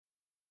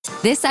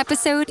This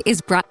episode is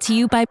brought to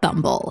you by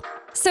Bumble.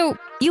 So,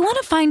 you want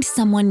to find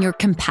someone you're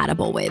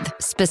compatible with,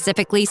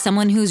 specifically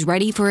someone who's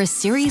ready for a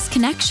serious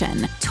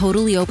connection,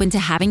 totally open to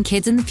having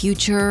kids in the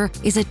future,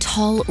 is a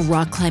tall,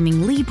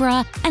 rock-climbing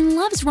Libra, and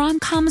loves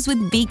rom-coms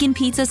with vegan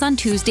pizzas on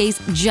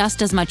Tuesdays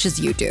just as much as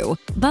you do.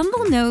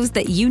 Bumble knows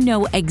that you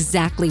know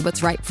exactly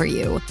what's right for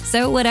you.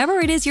 So whatever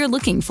it is you're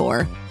looking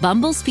for,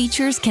 Bumble's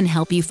features can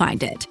help you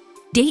find it.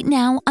 Date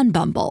now on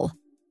Bumble.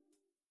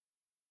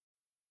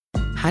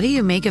 How do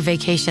you make a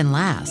vacation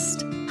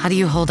last? How do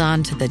you hold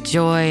on to the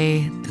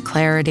joy, the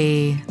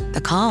clarity, the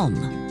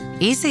calm?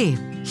 Easy.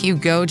 You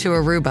go to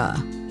Aruba.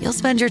 You'll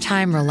spend your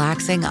time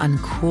relaxing on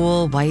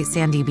cool, white,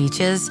 sandy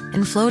beaches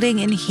and floating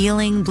in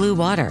healing blue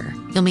water.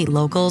 You'll meet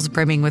locals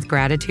brimming with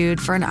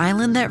gratitude for an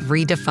island that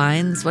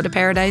redefines what a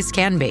paradise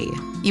can be.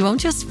 You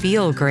won't just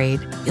feel great.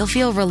 You'll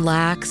feel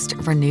relaxed,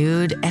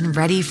 renewed, and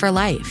ready for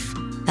life.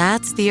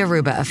 That's the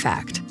Aruba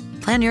effect.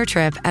 Plan your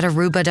trip at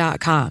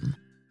Aruba.com.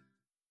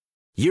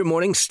 Your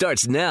morning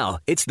starts now.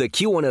 It's the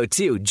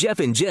Q102 Jeff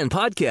and Jen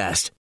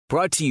podcast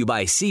brought to you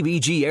by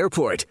CBG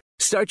Airport.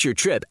 Start your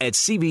trip at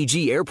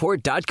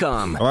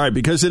CBGAirport.com. All right,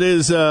 because it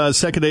is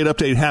Second Date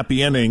Update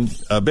Happy Ending,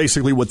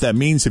 basically what that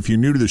means if you're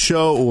new to the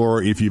show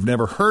or if you've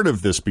never heard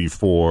of this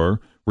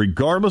before,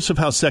 regardless of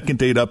how Second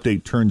Date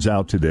Update turns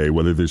out today,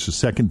 whether there's a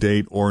second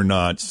date or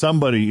not,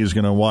 somebody is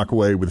going to walk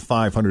away with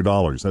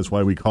 $500. That's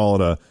why we call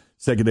it a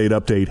Second Date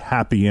Update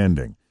Happy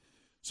Ending.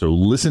 So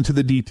listen to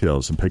the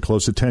details and pay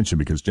close attention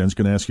because Jen's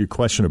going to ask you a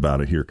question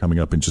about it here coming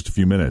up in just a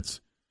few minutes.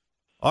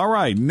 All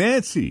right,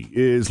 Nancy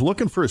is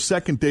looking for a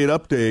second date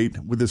update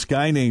with this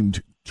guy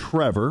named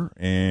Trevor,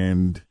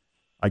 and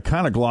I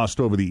kind of glossed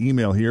over the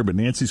email here, but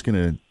Nancy's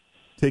going to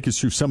take us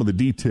through some of the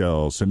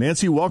details. So,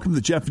 Nancy, welcome to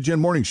the Jeff and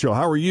Jen Morning Show.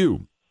 How are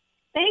you?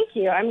 Thank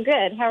you. I'm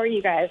good. How are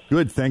you guys?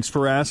 Good. Thanks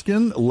for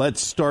asking. Let's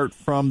start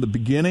from the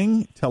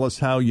beginning. Tell us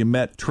how you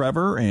met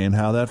Trevor and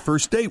how that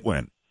first date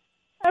went.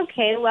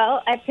 Okay,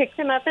 well, I picked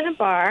him up in a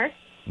bar.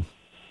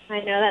 I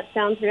know that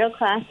sounds real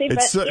classy, but,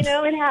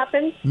 it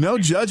happens. No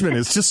judgment.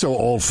 It's just so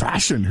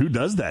old-fashioned. Who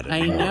does that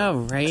anymore? I know,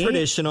 right?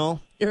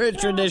 Traditional. You're a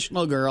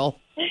traditional girl.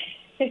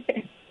 So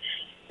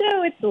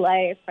it's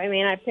life. I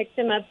mean, I picked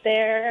him up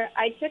there.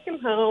 I took him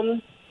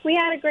home. We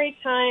had a great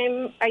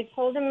time. I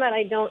told him that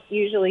I don't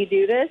usually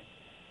do this,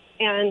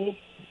 and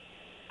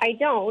I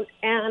don't.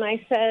 And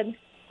I said,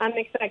 I'm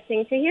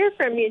expecting to hear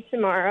from you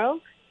tomorrow.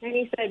 And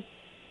he said,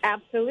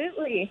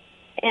 absolutely.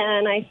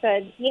 And I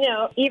said,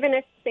 even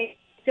if they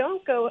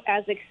don't go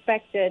as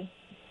expected,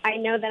 I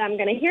know that I'm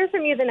going to hear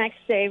from you the next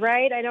day,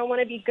 right? I don't want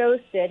to be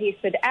ghosted. He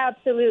said,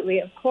 absolutely,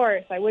 of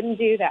course. I wouldn't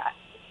do that.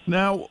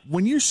 Now,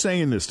 when you're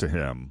saying this to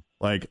him,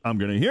 like, I'm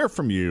going to hear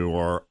from you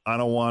or I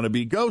don't want to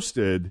be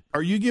ghosted,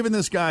 are you giving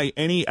this guy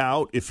any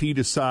out if he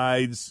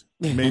decides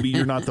maybe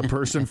you're not the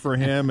person for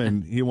him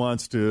and he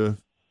wants to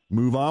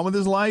move on with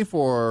his life?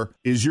 Or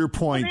is your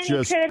point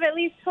just... He could have at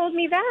least told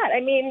me that. I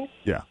mean,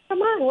 yeah.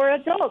 Come on, we're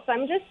adults.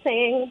 I'm just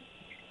saying,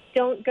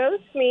 don't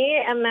ghost me,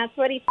 and that's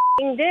what he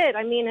did.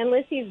 I mean,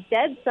 unless he's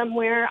dead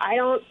somewhere, I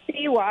don't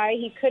see why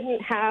he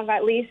couldn't have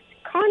at least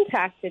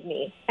contacted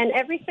me. And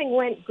everything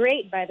went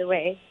great, by the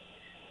way.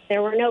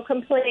 There were no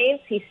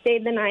complaints. He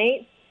stayed the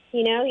night.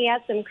 He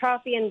had some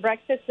coffee and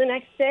breakfast the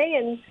next day,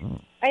 and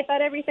I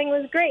thought everything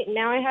was great.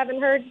 Now I haven't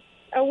heard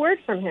a word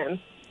from him.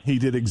 He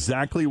did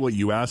exactly what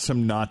you asked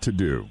him not to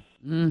do.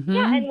 Mm-hmm.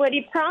 Yeah, and what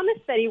he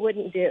promised that he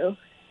wouldn't do.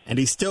 And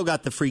he still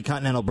got the free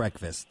continental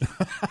breakfast.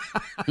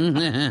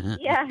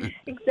 Yeah,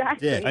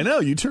 exactly. Yeah, I know.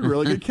 You took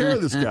really good care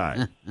of this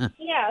guy.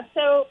 Yeah,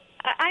 so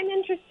I'm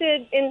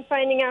interested in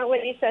finding out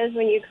what he says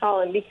when you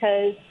call him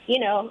because,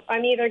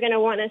 I'm either going to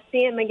want to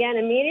see him again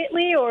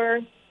immediately or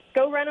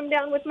go run him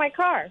down with my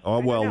car. Oh,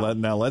 well,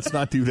 now let's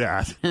not do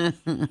that.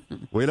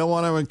 We don't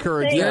want to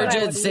encourage that.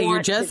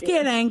 You're just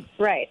kidding.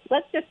 Right.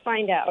 Let's just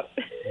find out.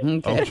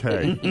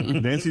 Okay.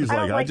 Nancy's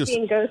I just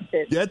being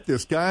ghosted. Get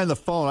this guy on the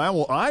phone.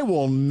 I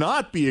will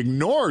not be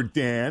ignored,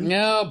 Dan.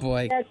 Oh,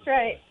 boy. That's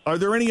right. Are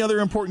there any other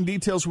important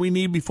details we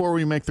need before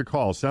we make the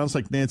call? Sounds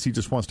like Nancy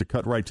just wants to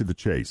cut right to the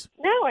chase.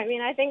 No, I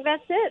mean, I think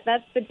that's it.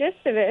 That's the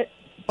gist of it.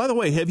 By the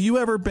way, have you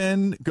ever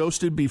been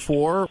ghosted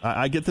before?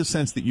 I get the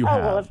sense that you have.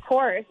 Oh, well, of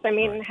course. I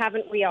mean,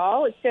 haven't we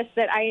all? It's just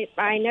that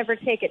I never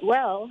take it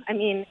well. I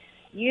mean,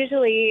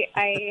 usually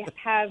I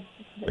have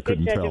a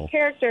good judge of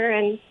character,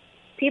 and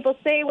people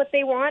say what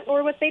they want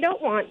or what they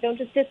don't want. Don't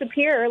just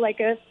disappear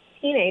like a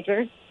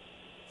teenager.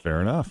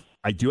 Fair enough.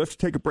 I do have to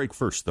take a break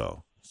first,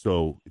 though.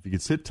 So if you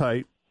could sit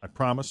tight, I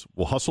promise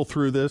we'll hustle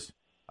through this.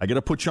 I got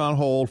to put you on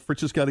hold.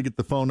 Fritz has got to get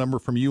the phone number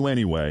from you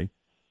anyway.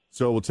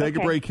 So we'll take a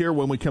break here.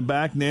 When we come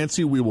back,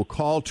 Nancy, we will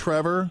call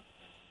Trevor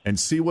and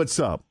see what's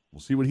up.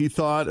 We'll see what he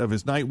thought of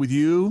his night with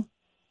you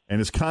and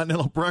his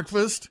continental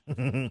breakfast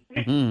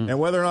and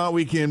whether or not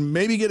we can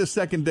maybe get a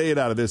second date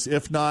out of this.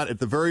 If not, at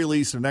the very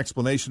least, an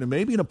explanation and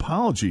maybe an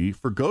apology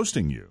for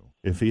ghosting you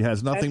if he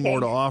has nothing more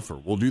to offer.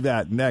 We'll do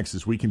that next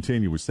as we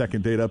continue with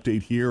Second Date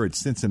Update here at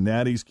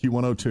Cincinnati's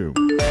Q102.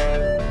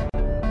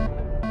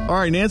 All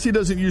right, Nancy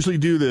doesn't usually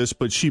do this,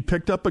 but she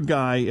picked up a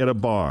guy at a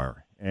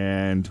bar.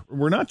 And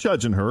we're not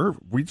judging her.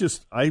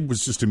 I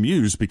was just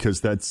amused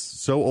because that's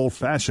so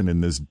old-fashioned in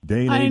this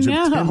day and age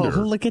of Tinder.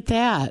 Look at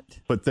that.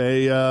 But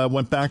they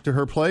went back to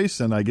her place,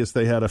 and I guess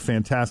they had a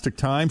fantastic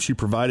time. She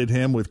provided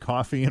him with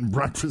coffee and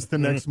breakfast the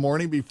next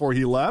morning before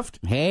he left.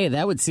 Hey,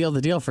 that would seal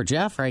the deal for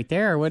Jeff right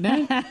there,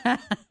 wouldn't it?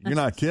 You're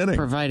not kidding.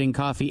 Providing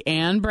coffee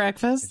and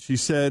breakfast. She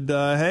said,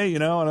 hey, I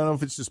don't know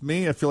if it's just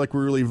me. I feel like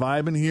we're really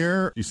vibing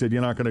here. She said,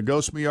 you're not going to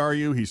ghost me, are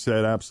you? He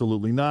said,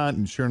 absolutely not.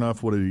 And sure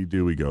enough, what did he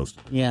do? He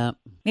ghosted. Yeah.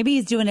 Maybe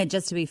he's doing it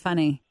just to be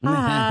funny.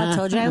 I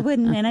told you I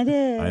wouldn't, and I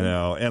did. I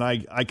know. And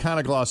I kind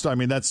of glossed. I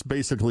mean, that's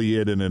basically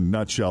it in a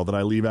nutshell. Did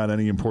I leave out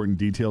any important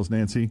details,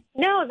 Nancy?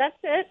 No, that's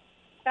it.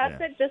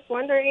 That's it. Just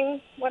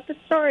wondering what the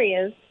story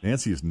is.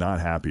 Nancy is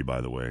not happy,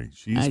 by the way.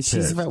 She's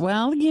pissed.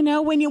 Well,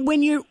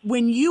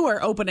 when you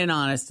are open and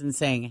honest and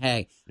saying,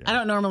 "Hey, I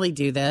don't normally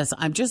do this.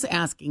 I'm just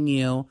asking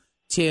you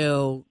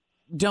to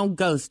don't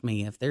ghost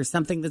me. If there's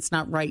something that's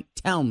not right,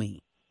 tell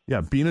me."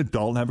 Yeah, be an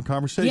adult and have a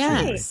conversation.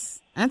 Yes,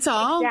 that's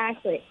all.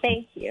 Exactly.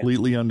 Thank you.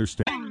 Completely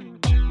understand.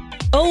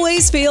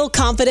 Always feel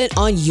confident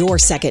on your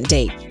second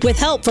date. With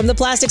help from the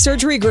Plastic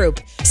Surgery Group.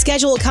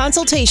 Schedule a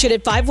consultation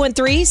at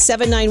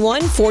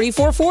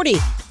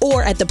 513-791-4440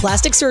 or at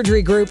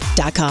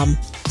theplasticsurgerygroup.com.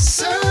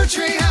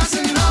 Surgery has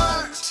an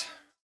art.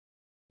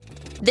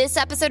 This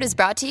episode is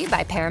brought to you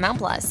by Paramount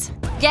Plus.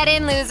 Get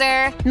in,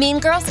 loser! Mean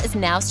Girls is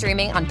now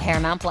streaming on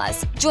Paramount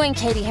Plus. Join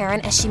Katie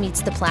Heron as she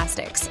meets the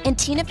plastics in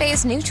Tina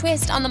Fey's new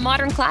twist on the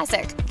modern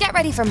classic. Get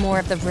ready for more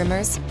of the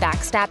rumors,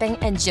 backstabbing,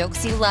 and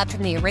jokes you loved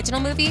from the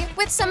original movie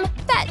with some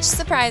fetch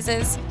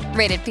surprises.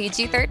 Rated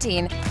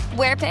PG-13.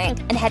 Wear pink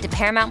and head to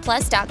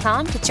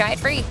ParamountPlus.com to try it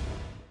free.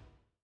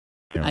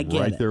 I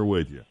get right it. there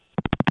with you.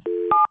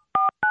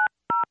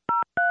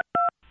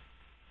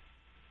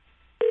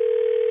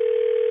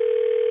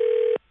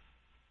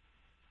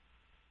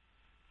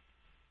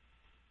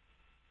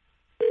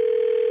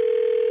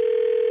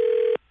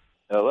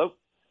 Hello?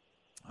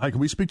 Hi, can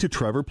we speak to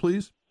Trevor,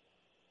 please?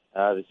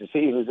 This is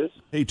he. Who's this?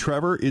 Hey,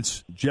 Trevor,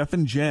 it's Jeff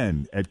and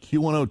Jen at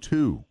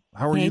Q102.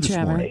 How are you this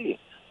Trevor. morning? Hey,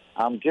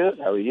 I'm good.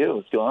 How are you?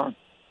 What's going on?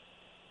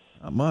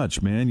 Not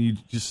much, man. You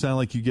just sound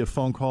like you get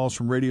phone calls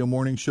from radio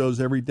morning shows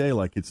every day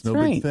like it's no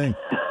That's big thing.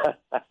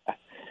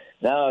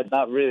 No,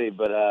 not really,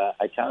 but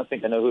I kind of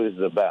think I know who this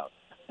is about.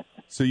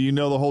 So you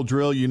know the whole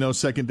drill. You know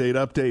second date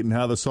update and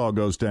how this all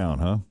goes down,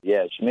 huh?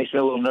 Yeah, she makes me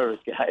a little nervous,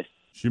 guys.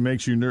 She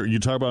makes you nervous. You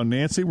talk about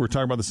Nancy. We're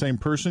talking about the same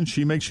person.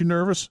 She makes you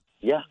nervous?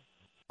 Yeah.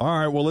 All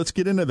right, well, let's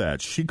get into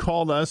that. She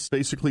called us,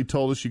 basically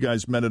told us you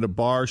guys met at a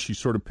bar. She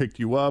sort of picked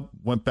you up,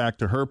 went back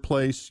to her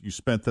place. You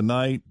spent the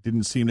night,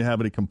 didn't seem to have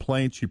any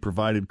complaints. She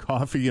provided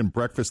coffee and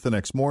breakfast the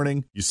next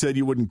morning. You said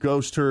you wouldn't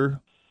ghost her.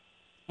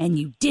 And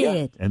you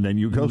did. And then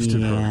you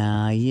ghosted her.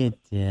 Yeah, you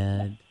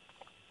did.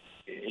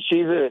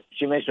 She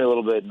makes me a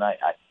little bit, and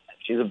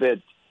she's a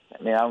bit,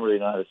 I mean, I don't really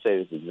know how to say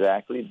this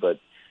exactly, but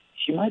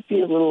she might be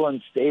a little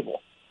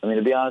unstable. I mean,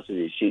 to be honest with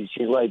you,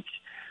 she's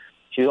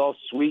all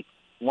sweet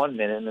one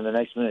minute, and then the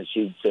next minute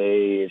she'd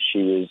say if she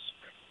was,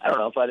 I don't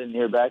know, if I didn't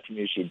hear back from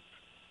you, she'd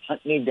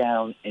hunt me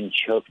down and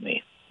choke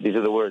me. These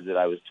are the words that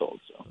I was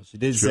told. So she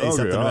did say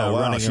something about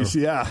running.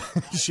 She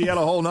had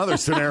a whole other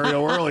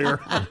scenario earlier.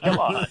 Come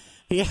on.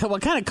 Yeah,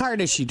 what kind of car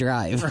does she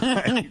drive?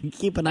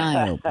 Keep an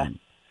eye open.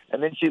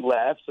 And then she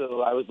laughed,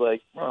 so I was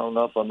like, well, I don't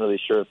know if I'm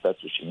really sure if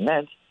that's what she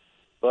meant,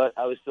 but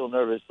I was still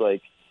nervous,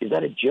 like, is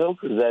that a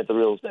joke or is that the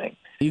real thing?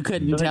 You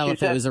couldn't tell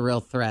if it was a real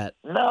threat.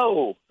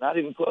 No, not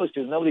even close,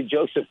 because nobody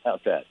jokes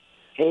about that.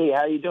 Hey,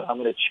 how you doing? I'm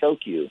going to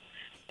choke you.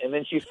 And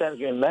then she sends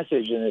me a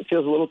message, and it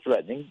feels a little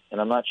threatening,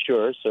 and I'm not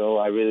sure, so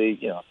I really,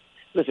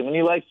 listen, when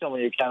you like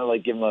someone, you kind of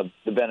like give them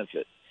the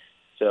benefit.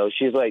 So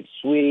she's like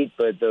sweet,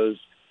 but those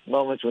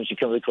moments when she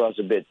comes across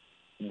a bit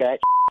bat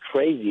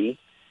crazy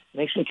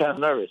makes me kind of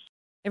nervous.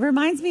 It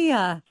reminds me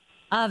of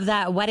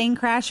that Wedding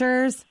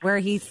Crashers where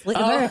he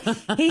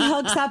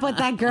hooks up with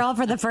that girl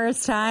for the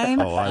first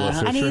time. Oh, I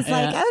love and he's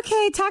like,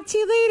 okay, talk to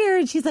you later.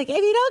 And she's like, if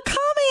you don't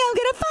call me, I'm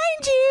going to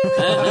find you.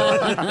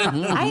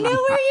 I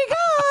know where you go.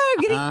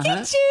 I'm going to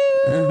get you.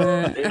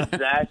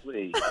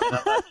 Exactly. I'm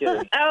not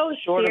kidding. Oh,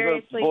 Short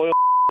seriously, of a boil.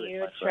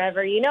 you,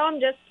 Trevor. You know I'm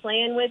just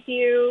playing with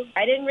you.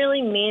 I didn't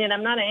really mean it.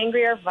 I'm not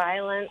angry or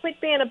violent.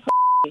 Quit being a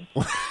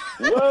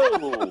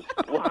Whoa.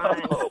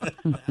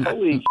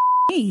 Holy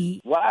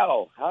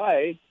wow.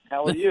 Hi.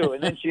 How are you?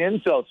 And then she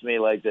insults me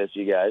like this,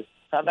 you guys.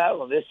 I'm out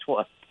on this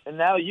one. And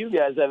now you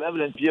guys have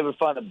evidence. If you ever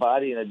find a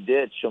body in a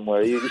ditch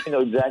somewhere, you know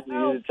exactly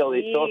who to tell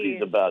these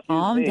stories about.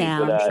 Calm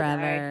down,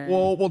 Trevor.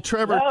 Well,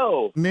 Trevor,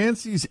 no.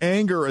 Nancy's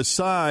anger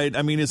aside,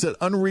 I mean, is it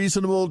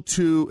unreasonable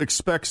to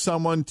expect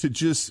someone to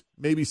just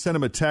maybe send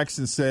him a text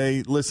and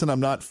say, listen, I'm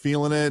not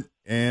feeling it,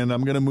 and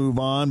I'm going to move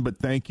on, but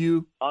thank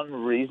you?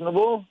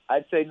 Unreasonable?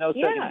 I'd say no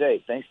second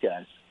date. Thanks,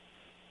 guys.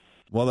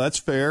 Well, that's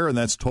fair, and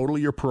that's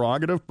totally your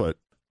prerogative, but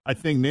I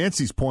think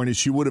Nancy's point is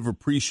she would have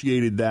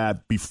appreciated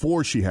that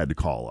before she had to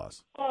call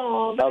us.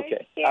 Oh, but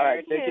okay. All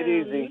right, take it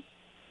easy.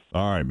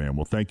 All right, man.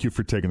 Well, thank you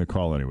for taking the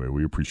call anyway.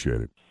 We appreciate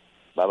it.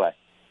 Bye-bye.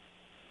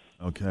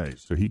 Okay,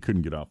 so he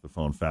couldn't get off the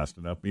phone fast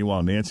enough.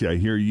 Meanwhile, Nancy, I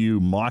hear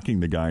you mocking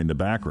the guy in the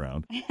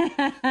background.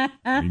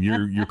 I mean,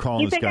 you're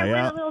calling this guy out. You think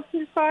I went a little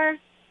too far?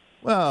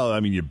 Well, I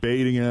mean, you're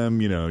baiting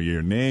him,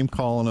 you're name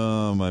calling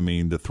him. I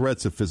mean, the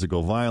threats of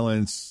physical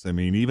violence. I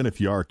mean, even if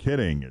you are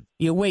kidding.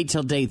 You wait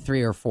till day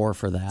 3 or 4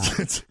 for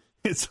that.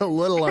 It's a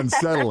little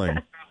unsettling.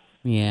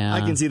 Yeah.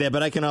 I can see that,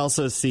 but I can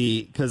also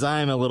see, because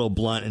I'm a little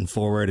blunt and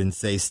forward and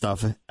say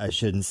stuff I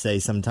shouldn't say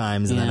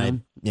sometimes, and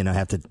then I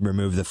have to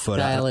remove the foot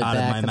out of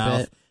my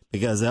mouth.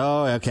 Because,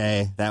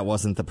 okay, that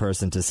wasn't the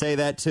person to say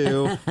that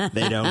to.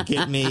 They don't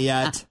get me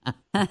yet.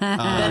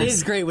 That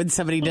is great when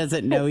somebody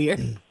doesn't know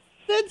you.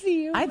 That's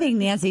you. I think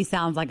Nancy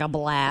sounds like a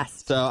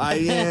blast. So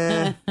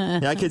I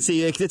could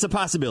see it's a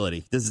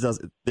possibility.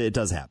 It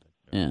does happen.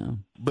 Yeah.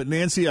 But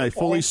Nancy, I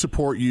fully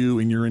support you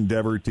in your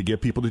endeavor to get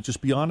people to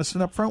just be honest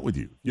and upfront with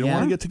you. You don't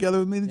want to get together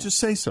with me, then just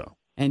say so.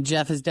 And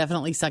Jeff is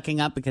definitely sucking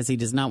up because he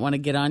does not want to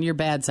get on your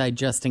bad side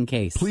just in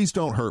case. Please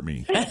don't hurt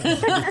me.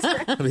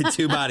 There'll be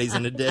 2 bodies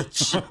in a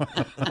ditch.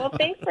 Well,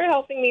 thanks for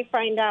helping me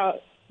find out.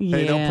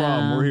 Hey, no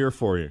problem. We're here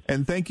for you.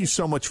 And thank you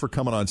so much for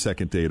coming on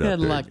Second Date Good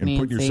Update luck, and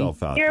putting Nancy.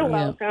 yourself out You're there.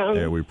 welcome.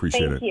 Yeah, we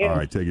appreciate Thank it. you. All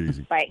right, take it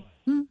easy. Bye.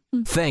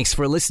 Thanks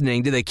for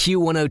listening to the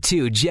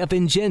Q102 Jeff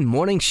and Jen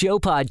Morning Show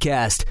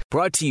podcast,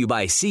 brought to you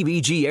by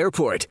CBG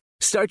Airport.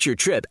 Start your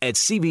trip at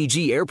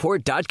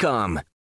CBGAirport.com.